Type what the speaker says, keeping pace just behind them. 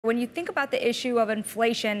when you think about the issue of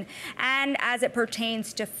inflation and as it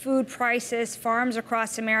pertains to food prices, farms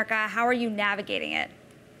across America, how are you navigating it?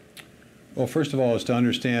 Well, first of all, is to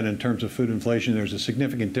understand in terms of food inflation, there's a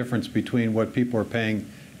significant difference between what people are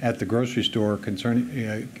paying at the grocery store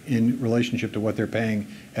in relationship to what they're paying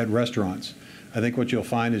at restaurants. I think what you'll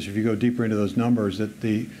find is if you go deeper into those numbers that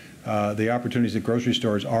the opportunities at grocery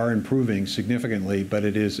stores are improving significantly, but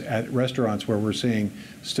it is at restaurants where we're seeing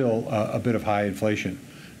still a bit of high inflation.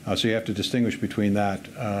 So you have to distinguish between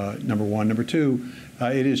that, number one. Number two,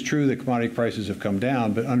 it is true that commodity prices have come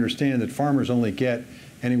down, but understand that farmers only get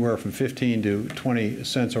anywhere from 15 to 20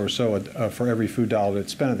 cents or so for every food dollar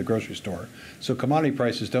that's spent at the grocery store. So commodity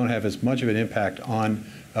prices don't have as much of an impact on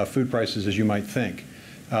food prices as you might think.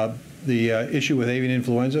 The issue with avian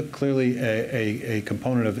influenza, clearly a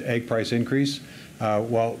component of the egg price increase.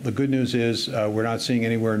 Well, the good news is we're not seeing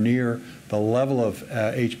anywhere near the level of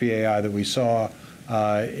HPAI that we saw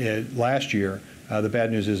last year. The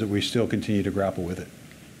bad news is that we still continue to grapple with it.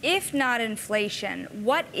 If not inflation,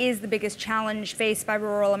 what is the biggest challenge faced by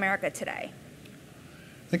rural America today?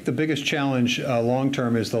 I think the biggest challenge long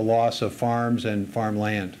term is the loss of farms and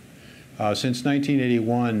farmland. Since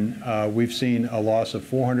 1981, we've seen a loss of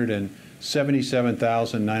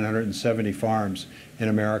 477,970 farms in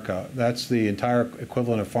America. That's the entire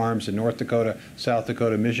equivalent of farms in North Dakota, South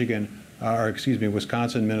Dakota, Michigan,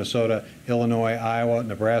 Wisconsin, Minnesota, Illinois, Iowa,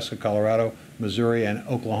 Nebraska, Colorado, Missouri, and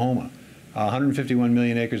Oklahoma. 151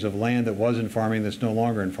 million acres of land that was in farming that's no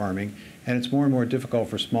longer in farming, and it's more and more difficult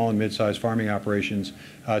for small and mid-sized farming operations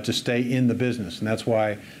to stay in the business. And that's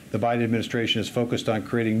why the Biden administration is focused on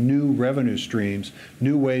creating new revenue streams,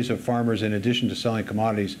 new ways of farmers, in addition to selling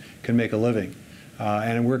commodities, can make a living.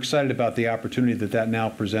 And we're excited about the opportunity that that now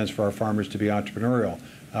presents for our farmers to be entrepreneurial.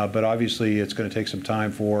 But obviously, it's going to take some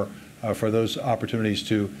time for those opportunities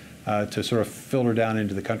to sort of filter down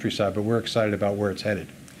into the countryside. But we're excited about where it's headed.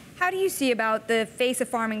 How do you see about the face of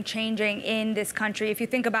farming changing in this country? If you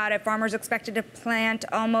think about it, farmers expected to plant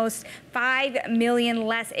almost 5 million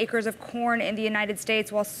less acres of corn in the United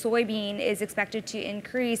States, while soybean is expected to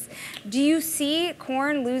increase. Do you see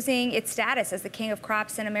corn losing its status as the king of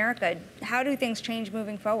crops in America? How do things change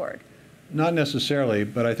moving forward? Not necessarily,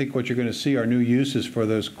 but I think what you're going to see are new uses for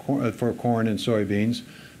those for corn and soybeans.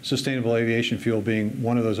 Sustainable aviation fuel being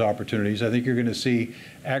one of those opportunities. I think you're going to see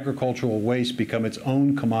agricultural waste become its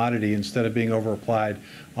own commodity instead of being overapplied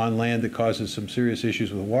on land that causes some serious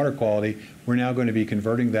issues with water quality. We're now going to be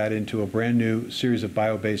converting that into a brand new series of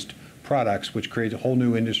bio-based products, which creates a whole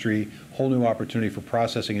new industry, whole new opportunity for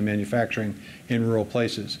processing and manufacturing in rural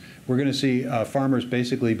places. We're going to see farmers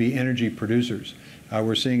basically be energy producers.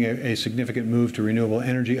 We're seeing a significant move to renewable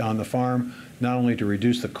energy on the farm, not only to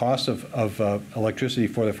reduce the cost of electricity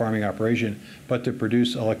for the farming operation, but to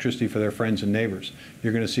produce electricity for their friends and neighbors.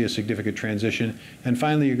 You're going to see a significant transition. And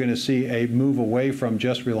finally, you're going to see a move away from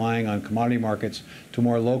just relying on commodity markets to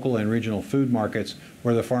more local and regional food markets,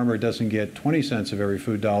 where the farmer doesn't get 20 cents of every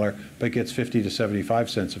food dollar, but gets 50 to 75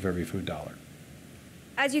 cents of every food dollar.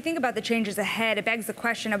 As you think about the changes ahead, it begs the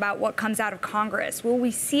question about what comes out of Congress. Will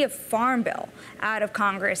we see a farm bill out of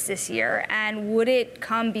Congress this year, and would it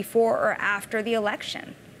come before or after the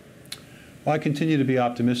election? Well, I continue to be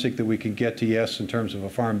optimistic that we can get to yes in terms of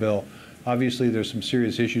a farm bill. Obviously, there's some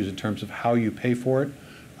serious issues in terms of how you pay for it.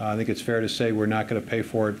 I think it's fair to say we're not going to pay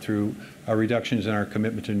for it through reductions in our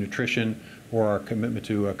commitment to nutrition or our commitment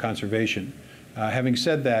to conservation. Having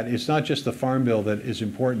said that, it's not just the farm bill that is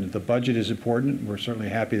important. The budget is important. We're certainly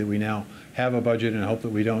happy that we now have a budget and hope that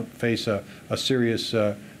we don't face a serious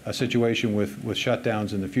situation with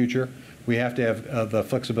shutdowns in the future. We have to have the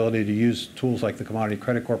flexibility to use tools like the Commodity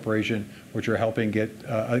Credit Corporation, which are helping get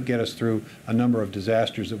us through a number of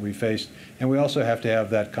disasters that we faced. And we also have to have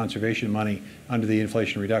that conservation money under the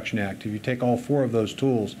Inflation Reduction Act. If you take all four of those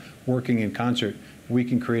tools working in concert, we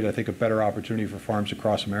can create, I think, a better opportunity for farms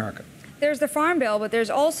across America. There's the farm bill, but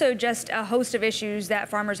there's also just a host of issues that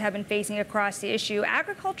farmers have been facing across the issue.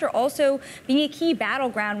 Agriculture also being a key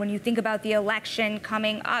battleground when you think about the election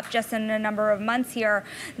coming up just in a number of months here.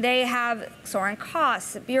 They have soaring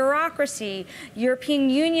costs, bureaucracy,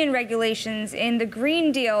 European Union regulations in the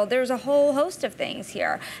Green Deal. There's a whole host of things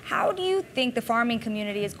here. How do you think the farming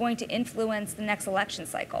community is going to influence the next election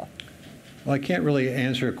cycle? Well, I can't really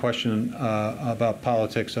answer a question about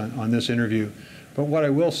politics on this interview. But what I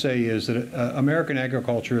will say is that American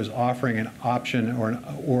agriculture is offering an option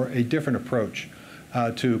or a different approach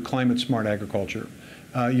to climate-smart agriculture.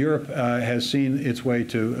 Europe has seen its way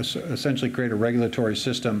to essentially create a regulatory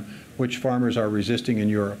system which farmers are resisting in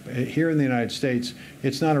Europe. Here in the United States,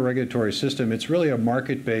 it's not a regulatory system. It's really a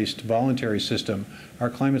market-based voluntary system. Our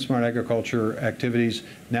climate smart agriculture activities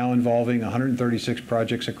now involving 136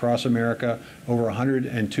 projects across America, over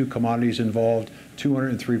 102 commodities involved,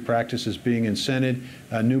 203 practices being incented,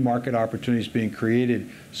 new market opportunities being created.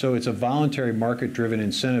 So it's a voluntary market-driven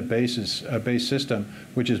incentive-based system,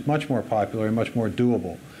 which is much more popular and much more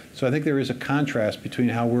doable. So I think there is a contrast between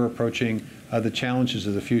how we're approaching the challenges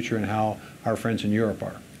of the future and how our friends in Europe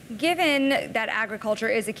are. Given that agriculture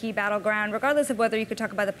is a key battleground, regardless of whether you could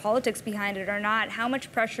talk about the politics behind it or not, how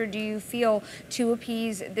much pressure do you feel to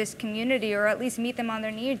appease this community or at least meet them on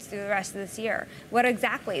their needs through the rest of this year? What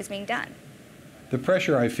exactly is being done? The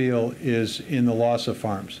pressure I feel is in the loss of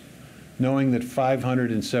farms, knowing that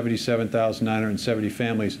 577,970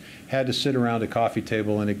 families had to sit around a coffee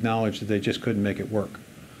table and acknowledge that they just couldn't make it work.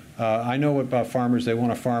 I know about farmers, they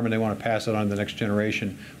want to farm and they want to pass it on to the next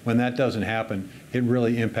generation. When that doesn't happen, it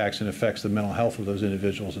really impacts and affects the mental health of those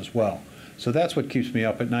individuals as well. So that's what keeps me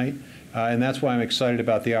up at night, and that's why I'm excited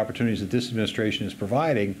about the opportunities that this administration is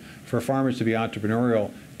providing for farmers to be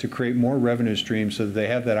entrepreneurial, to create more revenue streams so that they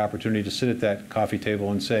have that opportunity to sit at that coffee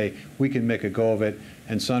table and say, we can make a go of it,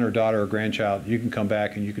 and son or daughter or grandchild, you can come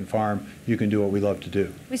back and you can farm, you can do what we love to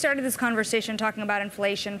do. We started this conversation talking about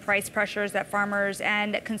inflation, price pressures that farmers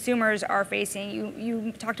and consumers are facing.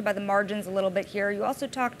 You talked about the margins a little bit here. You also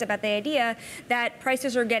talked about the idea that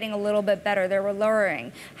prices are getting a little bit better. They were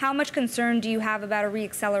lowering. How much concern do you have about a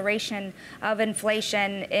reacceleration of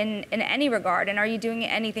inflation in any regard? And are you doing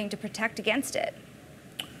anything to protect against it?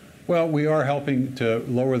 Well, we are helping to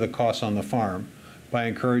lower the costs on the farm by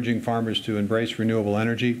encouraging farmers to embrace renewable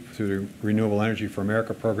energy through the Renewable Energy for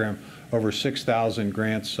America program. Over 6,000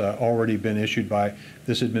 grants already been issued by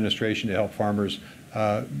this administration to help farmers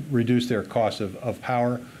reduce their cost of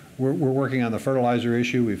power. We're working on the fertilizer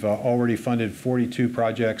issue. We've already funded 42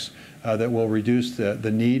 projects that will reduce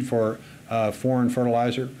the need for foreign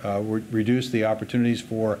fertilizer, reduce the opportunities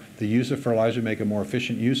for the use of fertilizer, make a more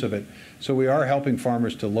efficient use of it. So we are helping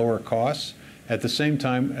farmers to lower costs. At the same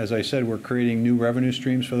time, as I said, we're creating new revenue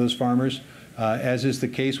streams for those farmers. As is the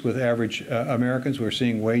case with average Americans, we're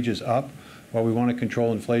seeing wages up. While we want to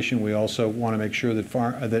control inflation, we also want to make sure that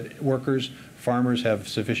farmers have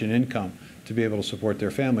sufficient income to be able to support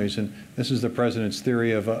their families. And this is the president's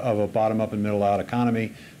theory of a bottom-up and middle-out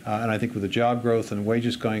economy. And I think with the job growth and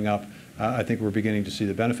wages going up, I think we're beginning to see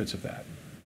the benefits of that.